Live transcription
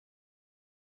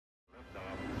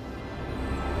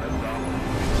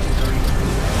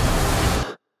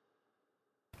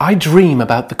I dream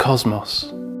about the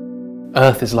cosmos.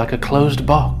 Earth is like a closed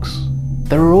box.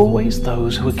 There are always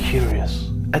those who are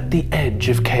curious, at the edge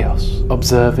of chaos,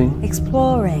 observing,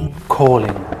 exploring,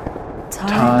 calling.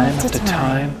 time After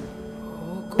time,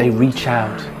 they reach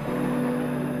out.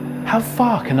 How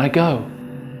far can I go?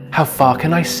 How far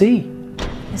can I see?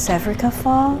 Is Africa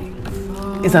far?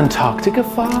 Is Antarctica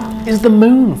far? Is the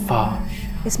moon far?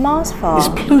 Is Mars far? Is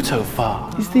Pluto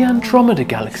far? Is the Andromeda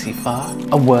galaxy far?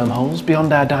 Are wormholes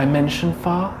beyond our dimension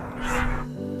far?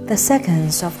 The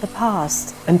seconds of the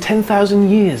past. And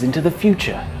 10,000 years into the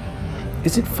future,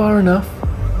 is it far enough?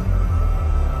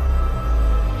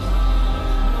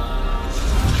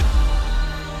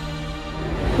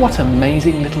 What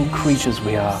amazing little creatures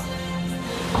we are.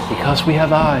 Because we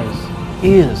have eyes,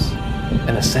 ears,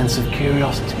 and a sense of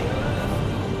curiosity.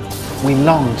 We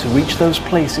long to reach those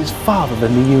places farther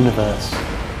than the universe.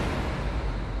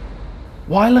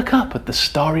 Why look up at the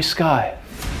starry sky?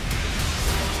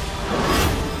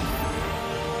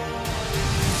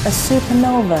 A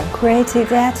supernova created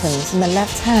the atoms in the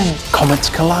left hand. Comets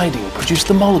colliding produce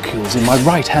the molecules in my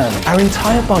right hand. Our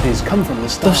entire bodies come from the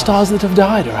stars. Those stars that have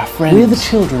died are our friends. We're the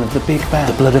children of the Big Bang.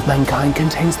 The blood of mankind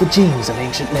contains the genes of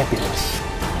ancient nebulas.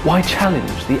 Why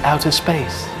challenge the outer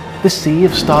space? The sea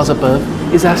of stars above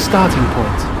is our starting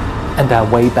point and our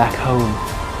way back home.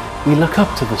 We look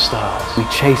up to the stars. We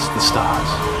chase the stars.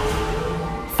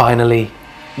 Finally,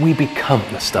 we become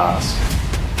the stars.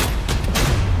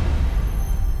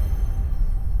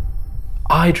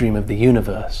 I dream of the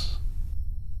universe.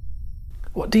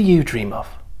 What do you dream of?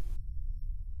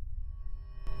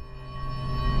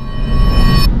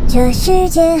 这世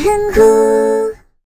界很酷。